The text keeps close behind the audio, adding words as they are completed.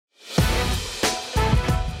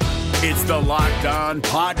It's the Locked On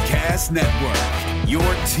Podcast Network, your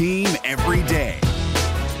team every day.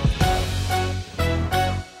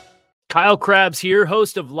 Kyle Krabs here,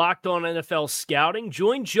 host of Locked On NFL Scouting.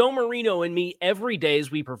 Join Joe Marino and me every day as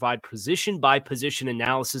we provide position-by-position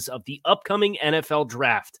analysis of the upcoming NFL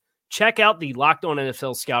Draft. Check out the Locked On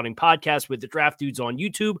NFL Scouting podcast with the Draft Dudes on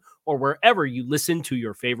YouTube or wherever you listen to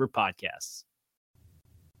your favorite podcasts.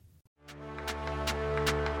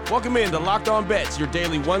 Welcome in to Locked On Bets, your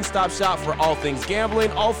daily one-stop shop for all things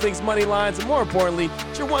gambling, all things money lines, and more importantly,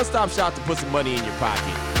 it's your one-stop shop to put some money in your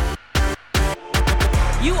pocket.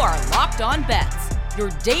 You are Locked On Bets, your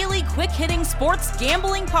daily quick-hitting sports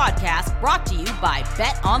gambling podcast brought to you by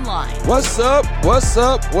Bet Online. What's up? What's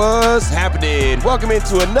happening? Welcome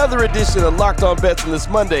into another edition of Locked On Bets on this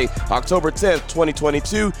Monday, October 10th,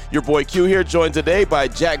 2022. Your boy Q here, joined today by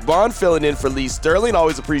Jack Bond, filling in for Lee Sterling.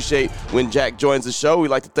 Always appreciate when Jack joins the show. We'd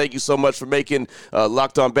like to thank you so much for making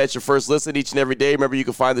Locked On Bets your first listen each and every day. Remember, you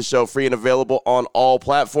can find the show free and available on all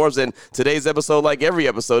platforms. And today's episode, like every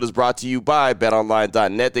episode, is brought to you by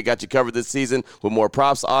BetOnline.net. They got you covered this season with more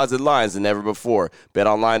props, odds, and lines than ever before.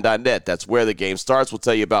 BetOnline.net, that's where the game starts. We'll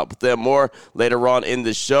tell you about them more later on in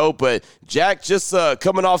the show. But Jack, just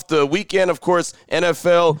coming off the weekend, of course,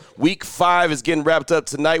 NFL Week 5 is getting wrapped up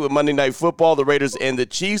tonight with Monday Night Football, the Raiders and the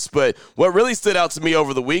Chiefs. But what really stood out to me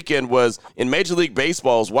over the weekend was in Major League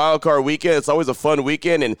Baseball's Wild Card Weekend. It's always a fun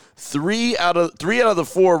weekend, and three out of the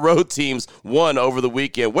 4 road teams won over the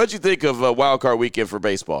weekend. What did you think of Wild Card Weekend for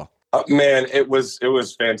baseball? Man, it was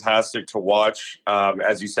fantastic to watch.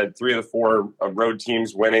 As you said, 3 of the 4 road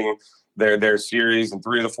teams winning their series, and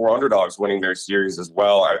 3 of the 4 underdogs winning their series as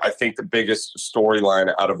well. I think the biggest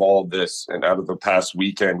storyline out of all of this and out of the past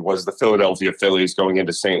weekend was the Philadelphia Phillies going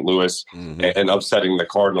into St. Louis and upsetting the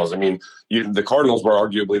Cardinals. I mean, the Cardinals were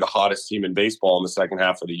arguably the hottest team in baseball in the second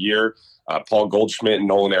half of the year. Paul Goldschmidt and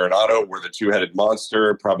Nolan Arenado were the two-headed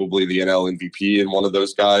monster, probably the NL MVP and one of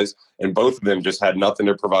those guys. And both of them just had nothing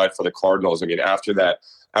to provide for the Cardinals. I mean, after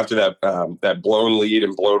that blown lead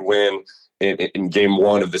and blown win in game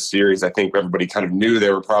 1 of the series, I think everybody kind of knew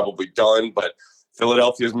they were probably done. But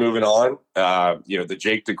Philadelphia's moving on. The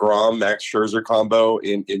Jake DeGrom, Max Scherzer combo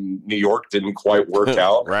in New York didn't quite work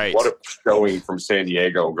out. Right. What a showing from San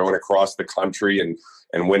Diego, going across the country and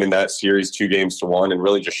winning that series 2-1 and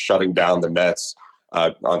really just shutting down the Mets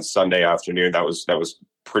on Sunday afternoon. That was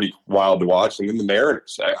pretty wild to watch. And then the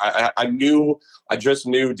Mariners. I just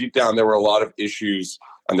knew deep down there were a lot of issues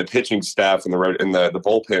on the pitching staff and the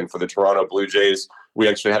bullpen for the Toronto Blue Jays. We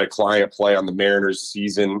actually had a client play on the Mariners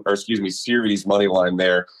series money line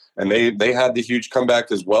there, and they had the huge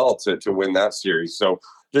comeback as well to win that series. So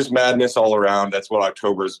just madness all around. That's what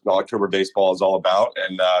October baseball is all about.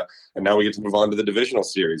 And now we get to move on to the divisional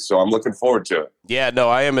series. So I'm looking forward to it. Yeah, no,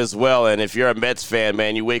 I am as well. And if you're a Mets fan,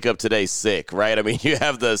 man, you wake up today sick, right? I mean, you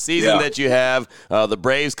have the season that you have. The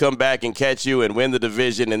Braves come back and catch you and win the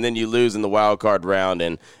division, and then you lose in the wild card round.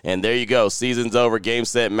 And there you go. Season's over, game,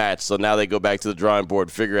 set, match. So now they go back to the drawing board,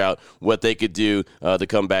 figure out what they could do to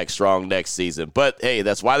come back strong next season. But, hey,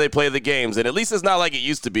 that's why they play the games. And at least it's not like it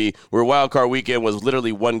used to be where wild card weekend was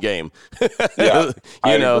literally one game. Yeah,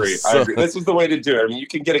 I agree. This is the way to do it. I mean, you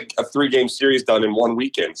can get a 3-game series done in one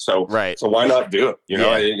weekend. So why not do it?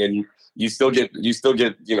 And you still get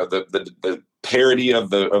the parity of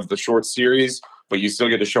the short series, but you still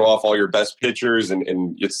get to show off all your best pitchers and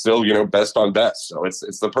it's still, best on best. So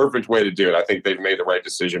it's the perfect way to do it. I think they've made the right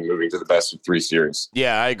decision moving to the best of 3 series.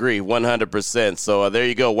 Yeah, I agree 100%. So there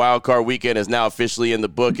you go. Wild Card Weekend is now officially in the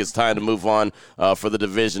book. It's time to move on for the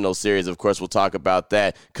divisional series. Of course, we'll talk about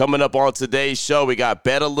that. Coming up on today's show, we got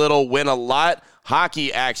Bet a Little, Win a Lot.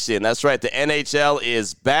 Hockey action. That's right. The NHL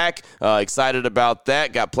is back. Excited about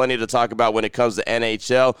that. Got plenty to talk about when it comes to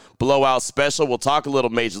NHL. Blowout special. We'll talk a little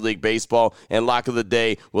Major League Baseball. And lock of the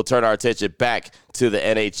day, we'll turn our attention back to the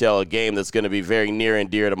NHL, a game that's going to be very near and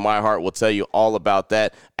dear to my heart. We'll tell you all about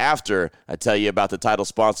that after I tell you about the title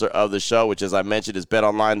sponsor of the show, which, as I mentioned, is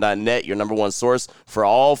BetOnline.net, your number one source for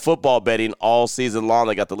all football betting all season long.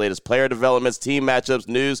 They got the latest player developments, team matchups,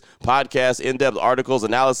 news, podcasts, in-depth articles,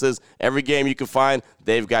 analysis. Every game you can find,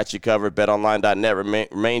 they've got you covered. BetOnline.net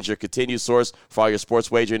remains your continued source for all your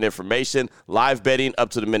sports wagering information, live betting,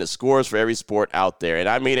 up-to-the-minute scores for every sport out there. And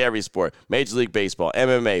I mean every sport. Major League Baseball,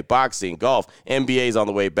 MMA, boxing, golf, NBA's on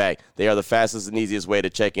the way back. They are the fastest and easiest way to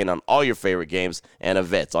check in on all your favorite games and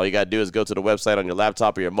events. All you got to do is go to the website on your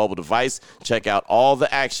laptop or your mobile device. Check out all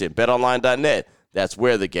the action. BetOnline.net. That's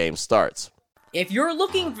where the game starts. If you're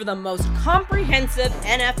looking for the most comprehensive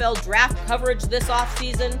NFL draft coverage this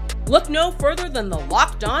offseason, look no further than the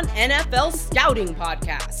Locked On NFL Scouting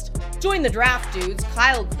Podcast. Join the draft dudes,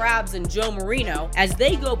 Kyle Krabs and Joe Marino, as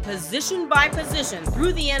they go position by position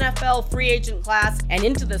through the NFL free agent class and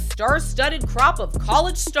into the star-studded crop of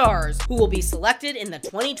college stars who will be selected in the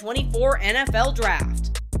 2024 NFL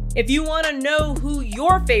Draft. If you want to know who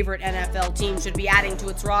your favorite NFL team should be adding to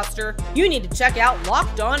its roster, you need to check out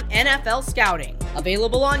Locked On NFL Scouting,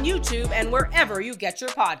 available on YouTube and wherever you get your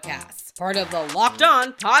podcasts. Part of the Locked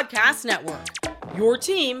On Podcast Network, your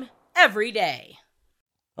team every day.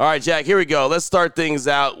 All right, Jack, here we go. Let's start things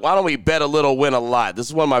out. Why don't we bet a little, win a lot? This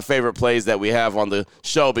is one of my favorite plays that we have on the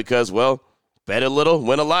show because, well, bet a little,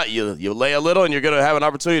 win a lot. You lay a little, and you're going to have an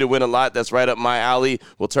opportunity to win a lot. That's right up my alley.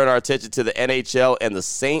 We'll turn our attention to the NHL and the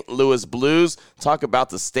St. Louis Blues. Talk about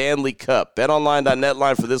the Stanley Cup. BetOnline.net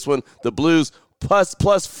line for this one. The Blues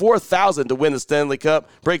plus 4,000 to win the Stanley Cup.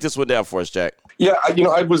 Break this one down for us, Jack. Yeah,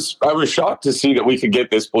 I was shocked to see that we could get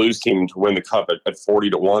this Blues team to win the Cup at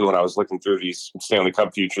 40-1 when I was looking through these Stanley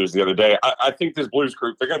Cup futures the other day. I think this Blues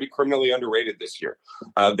group, they're going to be criminally underrated this year.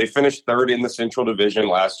 They finished third in the Central Division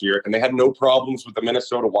last year, and they had no problems with the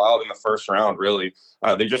Minnesota Wild in the first round, really.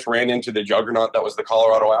 They just ran into the juggernaut that was the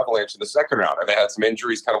Colorado Avalanche in the second round, and they had some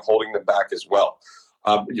injuries kind of holding them back as well.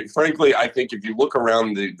 Frankly, I think if you look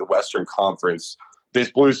around the Western Conference, this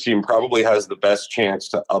Blues team probably has the best chance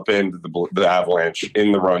to upend the Avalanche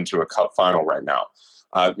in the run to a Cup final right now.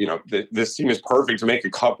 This team is perfect to make a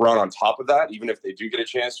Cup run on top of that, even if they do get a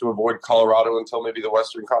chance to avoid Colorado until maybe the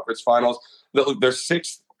Western Conference Finals. They're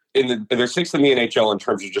sixth in the NHL in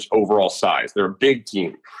terms of just overall size. They're a big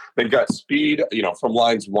team. They've got speed, from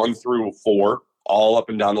lines 1 through 4, all up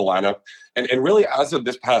and down the lineup. And really, as of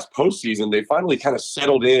this past postseason, they finally kind of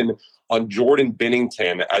settled in on Jordan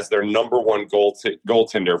Binnington as their number one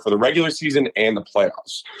goaltender for the regular season and the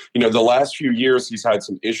playoffs. The last few years, he's had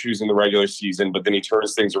some issues in the regular season, but then he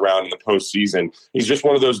turns things around in the postseason. He's just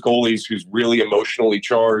one of those goalies who's really emotionally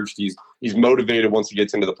charged. He's motivated once he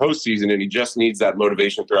gets into the postseason, and he just needs that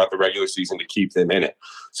motivation throughout the regular season to keep them in it.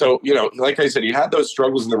 So, like I said, he had those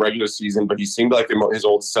struggles in the regular season, but he seemed like his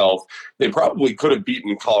old self. They probably could have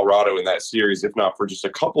beaten Colorado in that series, if not for just a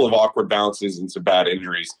couple of awkward bounces and some bad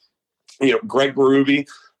injuries. Greg Berube,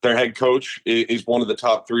 their head coach, is one of the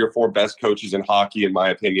top 3 or 4 best coaches in hockey, in my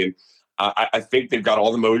opinion. I think they've got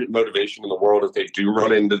all the motivation in the world if they do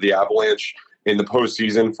run into the Avalanche in the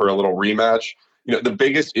postseason for a little rematch. The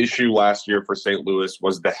biggest issue last year for St. Louis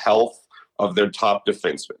was the health of their top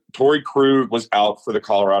defenseman. Torrey Krug was out for the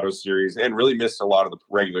Colorado series and really missed a lot of the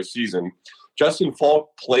regular season. Justin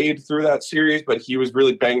Falk played through that series, but he was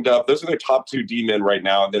really banged up. Those are their top 2 D-men right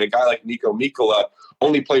now. And then a guy like Nico Mikkola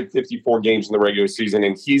only played 54 games in the regular season,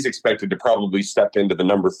 and he's expected to probably step into the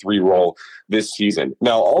number 3 role this season.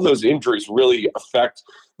 Now, all those injuries really affect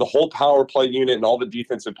the whole power play unit and all the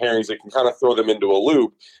defensive pairings that can kind of throw them into a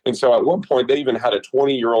loop. And so at one point, they even had a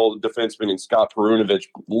 20-year-old defenseman in Scott Perunovich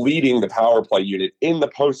leading the power play unit in the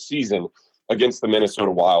postseason against the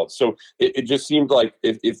Minnesota Wild. So it just seemed like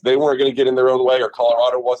if they weren't going to get in their own way, or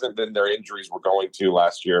Colorado wasn't, then their injuries were going to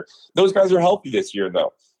last year. Those guys are healthy this year,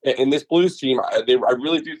 though. And this Blues team, I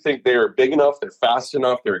really do think they're big enough, they're fast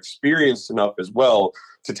enough, they're experienced enough as well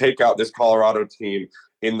to take out this Colorado team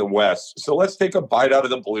in the West. So let's take a bite out of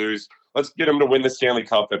the Blues. Let's get them to win the Stanley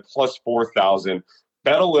Cup at plus 4,000.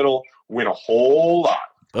 Bet a little, win a whole lot.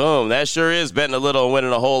 Boom, that sure is betting a little and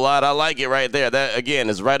winning a whole lot. I like it right there. That, again,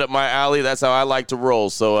 is right up my alley. That's how I like to roll.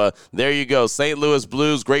 So there you go. St. Louis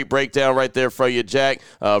Blues, great breakdown right there for you, Jack.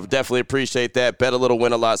 Definitely appreciate that. Bet a little,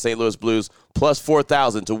 win a lot. St. Louis Blues plus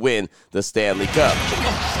 4,000 to win the Stanley Cup.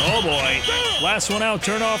 Oh, boy. Last one out,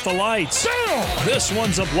 turn off the lights. This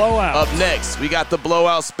one's a blowout. Up next, we got the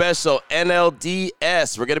blowout special,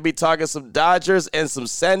 NLDS. We're going to be talking some Dodgers and some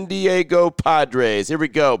San Diego Padres. Here we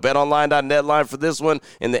go. BetOnline.net line for this one.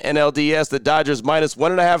 In the NLDS, the Dodgers minus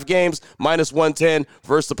 1.5 games, minus 110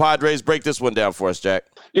 versus the Padres. Break this one down for us, Jack.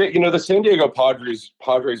 Yeah, the San Diego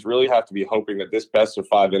Padres really have to be hoping that this best of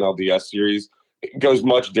 5 NLDS series goes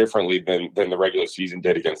much differently than the regular season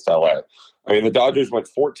did against LA. I mean, the Dodgers went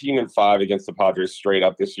 14-5 against the Padres straight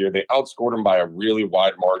up this year. They outscored them by a really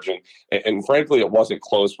wide margin. And frankly, it wasn't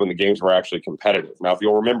close when the games were actually competitive. Now, if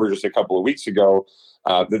you'll remember just a couple of weeks ago,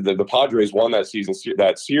 the Padres won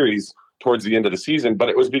that series towards the end of the season, but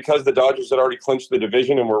it was because the Dodgers had already clinched the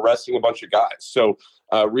division and were resting a bunch of guys. So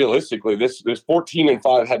realistically, this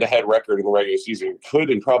 14-5 head-to-head record in the regular season could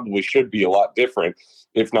and probably should be a lot different,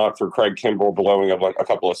 if not for Craig Kimbrell blowing up a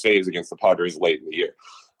couple of saves against the Padres late in the year.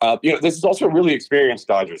 This is also a really experienced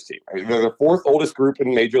Dodgers team. I mean, they're the 4th oldest group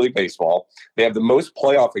in Major League Baseball. They have the most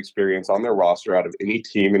playoff experience on their roster out of any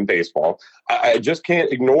team in baseball. I just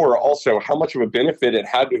can't ignore also how much of a benefit it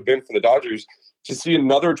had to have been for the Dodgers to see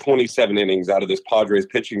another 27 innings out of this Padres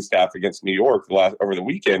pitching staff against New York over the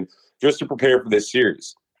weekend, just to prepare for this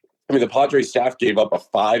series. I mean, the Padres staff gave up a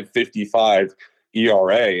 5.55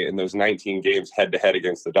 ERA in those 19 games head-to-head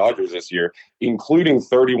against the Dodgers this year, including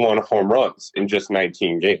 31 home runs in just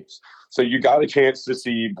 19 games. So you got a chance to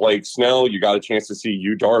see Blake Snell. You got a chance to see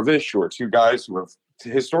Yu Darvish, who are two guys who have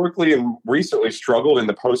historically and recently struggled in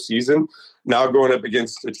the postseason, now going up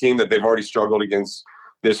against a team that they've already struggled against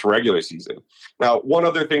this regular season. Now, one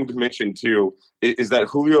other thing to mention, too, is that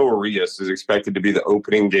Julio Urias is expected to be the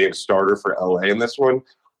opening game starter for LA in this one.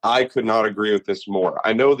 I could not agree with this more.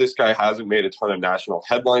 I know this guy hasn't made a ton of national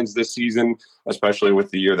headlines this season, especially with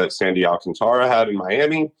the year that Sandy Alcantara had in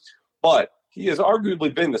Miami, but he has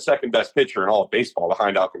arguably been the second best pitcher in all of baseball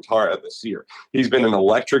behind Alcantara this year. He's been an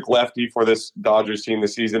electric lefty for this Dodgers team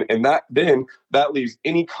this season, and that leaves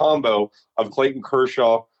any combo of Clayton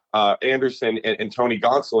Kershaw, Anderson, and Tony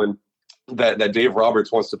Gonsolin that Dave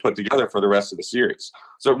Roberts wants to put together for the rest of the series.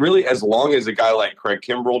 So really, as long as a guy like Craig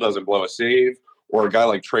Kimbrell doesn't blow a save, or a guy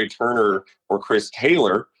like Trey Turner or Chris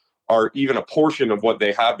Taylor are even a portion of what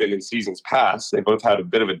they have been in seasons past, they both had a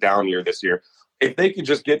bit of a down year this year. If they could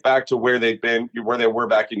just get back to where they were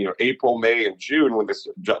back in April, May, and June when this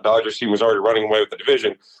Dodgers team was already running away with the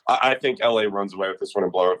division, I think LA runs away with this one in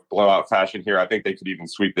blowout fashion here. I think they could even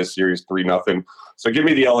sweep this series 3-0. So give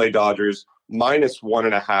me the LA Dodgers minus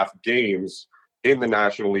 1.5 games in the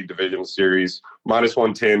National League Division Series, minus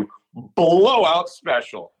 110. Blowout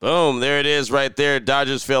special. Boom, there it is right there.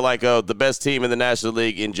 Dodgers feel like the best team in the National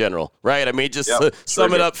League in general, right? I mean, just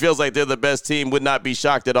sum it up, feels like they're the best team. Would not be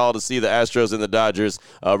shocked at all to see the Astros and the Dodgers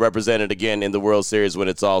represented again in the World Series when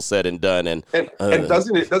it's all said and done. And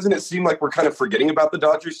doesn't it seem like we're kind of forgetting about the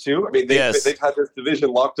Dodgers too? I mean, they've had this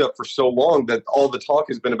division locked up for so long that all the talk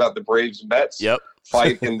has been about the Braves Mets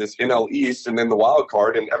fight in this NL East and then the wild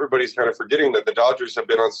card, and everybody's kind of forgetting that the Dodgers have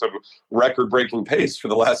been on some record-breaking pace for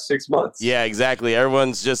the last 6 months. Yeah, exactly.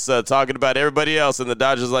 Everyone's just talking about everybody else, and the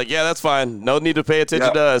Dodgers are like, yeah, that's fine. No need to pay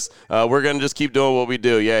attention to us. We're going to just keep doing what we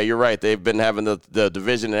do. Yeah, you're right. They've been having the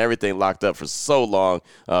division and everything locked up for so long.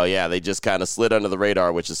 They just kind of slid under the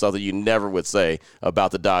radar, which is something you never would say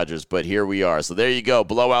about the Dodgers, but here we are. So there you go.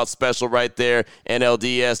 Blowout special right there.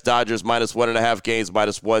 NLDS Dodgers minus 1.5 games,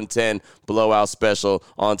 minus 110. Blowout special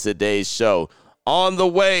on today's show. On the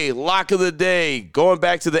way, lock of the day, going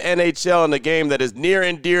back to the NHL in a game that is near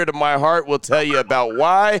and dear to my heart. We'll tell you about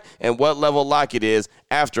why and what level lock it is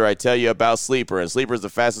after I tell you about Sleeper. And Sleeper is the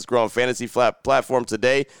fastest growing fantasy platform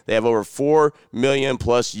today. They have over 4 million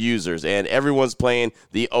plus users, and everyone's playing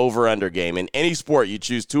the over-under game. In any sport, you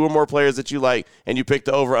choose 2 or more players that you like, and you pick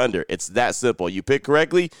the over-under. It's that simple. You pick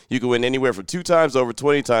correctly, you can win anywhere from 2 times to over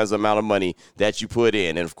 20 times the amount of money that you put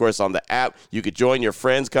in. And, of course, on the app, you could join your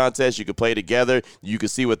friends' contest. You could play together. You can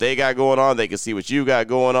see what they got going on. They can see what you got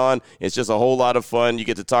going on. It's just a whole lot of fun. You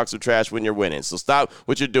get to talk some trash when you're winning. So stop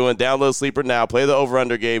what you're doing. Download Sleeper now. Play the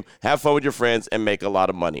over-under game. Have fun with your friends and make a lot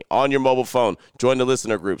of money. On your mobile phone, join the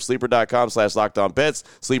listener group. Sleeper.com/LockedOnBets.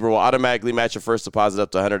 Sleeper will automatically match your first deposit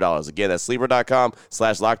up to $100. Again, that's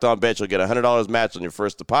Sleeper.com/LockedOnBets. You'll get $100 matched on your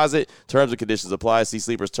first deposit. Terms and conditions apply. See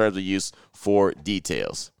Sleeper's terms of use for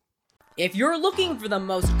details. If you're looking for the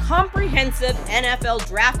most comprehensive NFL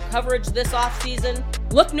draft coverage this offseason,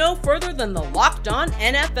 look no further than the Locked On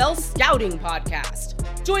NFL Scouting Podcast.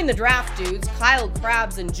 Join the draft dudes, Kyle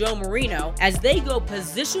Krabs and Joe Marino, as they go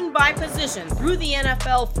position by position through the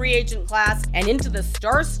NFL free agent class and into the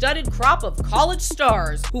star-studded crop of college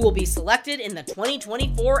stars who will be selected in the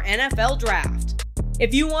 2024 NFL Draft.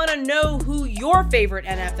 If you want to know who your favorite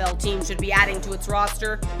NFL team should be adding to its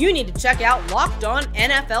roster, you need to check out Locked On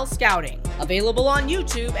NFL Scouting, available on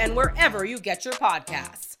YouTube and wherever you get your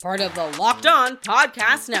podcasts. Part of the Locked On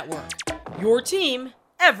Podcast Network, your team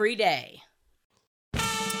every day.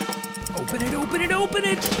 Open it, open it, open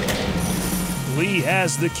it! Lee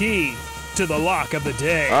has the key to the lock of the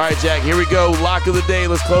day. All right, Jack, here we go. Lock of the day.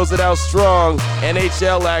 Let's close it out strong.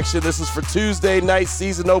 NHL action. This is for Tuesday night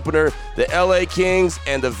season opener. The LA Kings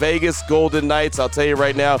and the Vegas Golden Knights. I'll tell you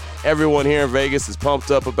right now, everyone here in Vegas is pumped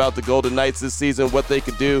up about the Golden Knights this season, what they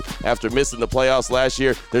could do after missing the playoffs last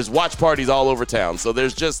year. There's watch parties all over town, so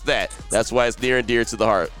there's just that. That's why it's near and dear to the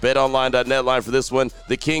heart. BetOnline.net line for this one.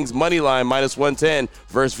 The Kings money line minus 110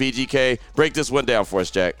 versus VGK. Break this one down for us,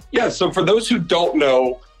 Jack. Yeah, so for those who don't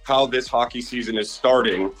know how this hockey season is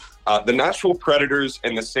starting, the Nashville Predators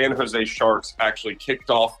and the San Jose Sharks actually kicked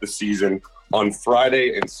off the season on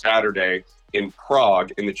Friday and Saturday in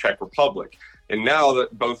Prague in the Czech Republic. And now that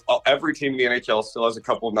every team in the NHL still has a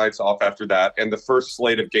couple of nights off after that, and the first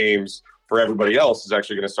slate of games for everybody else is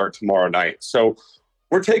actually going to start tomorrow night. So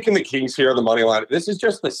We're taking the Kings here on the money line. This is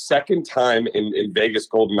just the second time in Vegas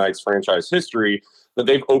Golden Knights franchise history that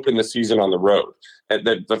they've opened the season on the road. And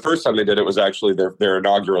the first time they did it was actually their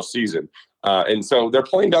inaugural season. And so they're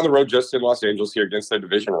playing down the road just in Los Angeles here against their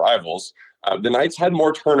division rivals. The Knights had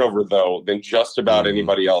more turnover, though, than just about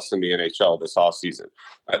anybody else in the NHL this offseason.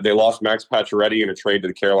 They lost Max Pacioretty in a trade to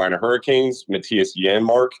the Carolina Hurricanes. Matthias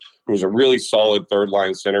Janmark, who was a really solid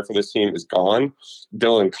third-line center for this team, is gone.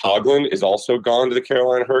 Dylan Coghlan is also gone to the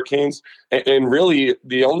Carolina Hurricanes. And really,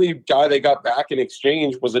 the only guy they got back in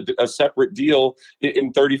exchange was a separate deal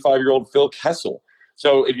in 35-year-old Phil Kessel.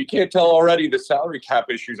 So if you can't tell already, the salary cap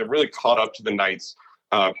issues have really caught up to the Knights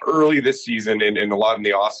early this season and a lot in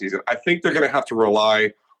the offseason. I think they're going to have to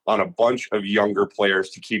rely on a bunch of younger players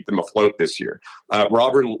to keep them afloat this year.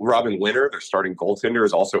 Robin Lehner, their starting goaltender,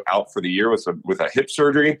 is also out for the year with a hip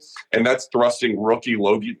surgery, and that's thrusting rookie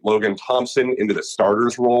Logan Thompson into the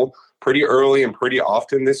starter's role pretty early and pretty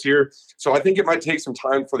often this year. So I think it might take some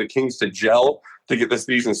time for the Kings to gel to get this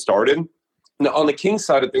season started. Now, on the Kings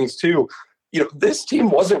side of things, too, this team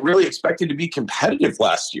wasn't really expected to be competitive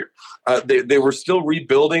last year. They were still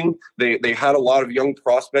rebuilding. They had a lot of young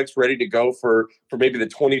prospects ready to go for maybe the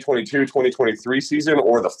 2022-2023 season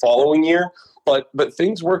or the following year. But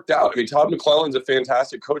things worked out. I mean, Todd McClellan's a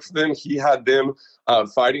fantastic coach for them. He had them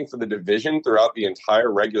fighting for the division throughout the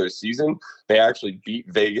entire regular season. They actually beat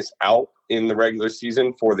Vegas out in the regular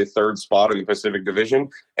season for the third spot in the Pacific Division.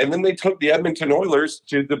 And then they took the Edmonton Oilers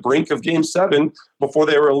to the brink of Game 7 before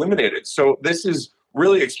they were eliminated. So this is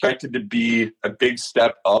really expected to be a big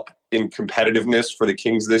step up in competitiveness for the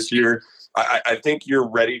Kings this year. I think we're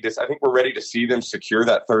ready to see them secure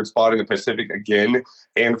that third spot in the Pacific again.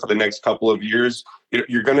 And for the next couple of years,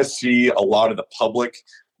 you're going to see a lot of the public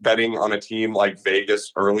betting on a team like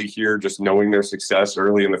Vegas early here, just knowing their success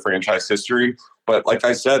early in the franchise history. But like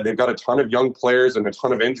I said, they've got a ton of young players and a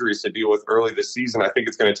ton of injuries to deal with early this season. I think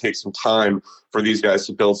it's going to take some time for these guys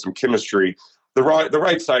to build some chemistry. The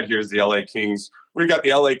right side here is the LA Kings. We've got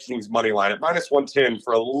the LA Kings money line at -110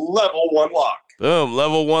 for a level 1 lock. Boom,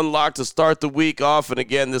 level 1 lock to start the week off. And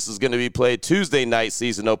again, this is going to be played Tuesday night,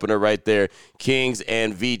 season opener right there, Kings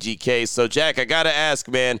and VGK. So, Jack, I got to ask,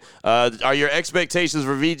 man, are your expectations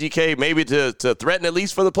for VGK maybe to threaten at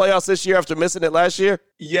least for the playoffs this year after missing it last year?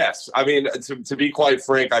 Yes. I mean, to be quite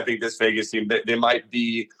frank, I think this Vegas team, they might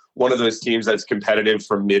be one of those teams that's competitive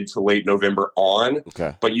from mid to late November on.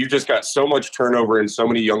 Okay. But you just got so much turnover and so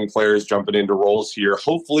many young players jumping into roles here.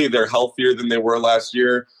 Hopefully they're healthier than they were last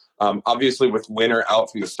year. Obviously, with Lehner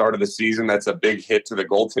out from the start of the season, that's a big hit to the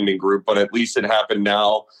goaltending group, but at least it happened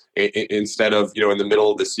now instead of, in the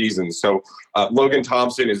middle of the season. So Logan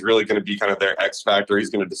Thompson is really going to be kind of their X factor.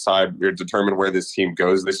 He's going to determine where this team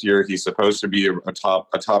goes this year. He's supposed to be a top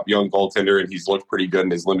young goaltender, and he's looked pretty good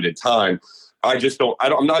in his limited time. I'm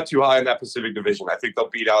not too high in that Pacific Division. I think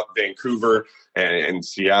they'll beat out Vancouver and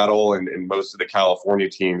Seattle and most of the California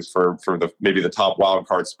teams for maybe the top wild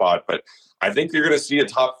card spot. But I think you're going to see a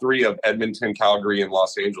top 3 of Edmonton, Calgary, and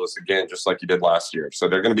Los Angeles again, just like you did last year. So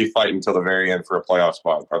they're going to be fighting until the very end for a playoff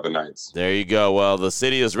spot for the Knights. There you go. Well, the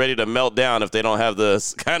city is ready to melt down if they don't have the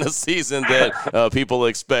kind of season that people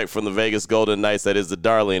expect from the Vegas Golden Knights. That is the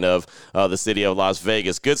darling of the city of Las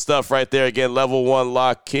Vegas. Good stuff right there. Again, level 1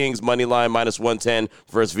 lock, Kings money line -110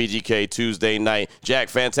 versus VGK Tuesday night. Jack,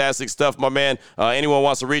 fantastic stuff, my man. Anyone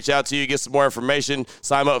wants to reach out to you, get some more information,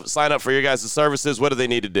 sign up for your guys' services, what do they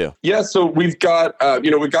need to do? Yeah, so we've got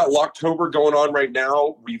Locktober going on right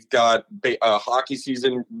now. We've got hockey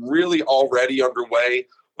season really already underway,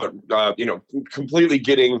 but completely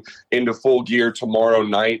getting into full gear tomorrow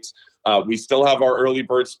night. We still have our early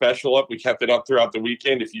bird special up. We kept it up throughout the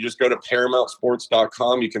weekend. If you just go to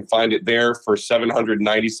ParamountSports.com, you can find it there for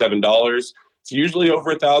 $797. It's usually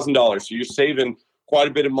over $1,000, so you're saving quite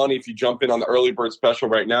a bit of money if you jump in on the early bird special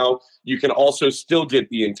right now. You can also still get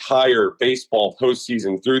the entire baseball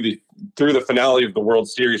postseason through the finale of the World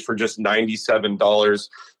Series for just $97.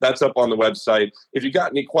 That's up on the website. If you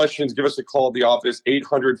got any questions, give us a call at the office,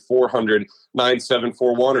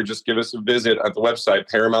 800-400-9741, or just give us a visit at the website,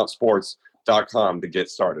 ParamountSports.com to get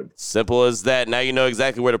started. Simple as that. Now you know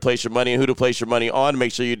exactly where to place your money and who to place your money on.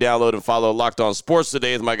 Make sure you download and follow Locked On Sports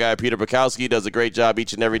Today with my guy Peter Bukowski. Does a great job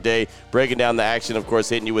each and every day breaking down the action, of course,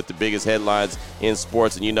 hitting you with the biggest headlines in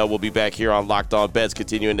sports. And we'll be back here on Locked On Bets,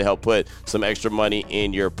 continuing to help put some extra money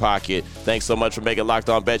in your pocket. Thanks so much for making Locked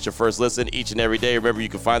On Bets your first listen each and every day. Remember, you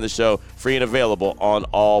can find the show free and available on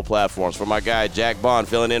all platforms. For my guy Jack Bond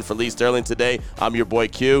filling in for Lee Sterling today, I'm your boy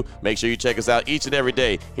Q. Make sure you check us out each and every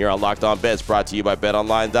day here on Locked On Bets, brought to you by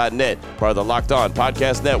BetOnline.net, part of the Locked On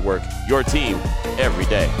Podcast Network, your team every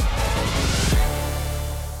day.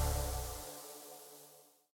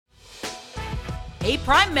 Hey,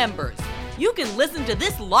 Prime members, you can listen to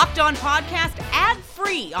this Locked On podcast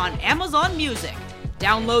ad-free on Amazon Music.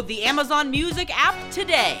 Download the Amazon Music app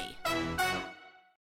today.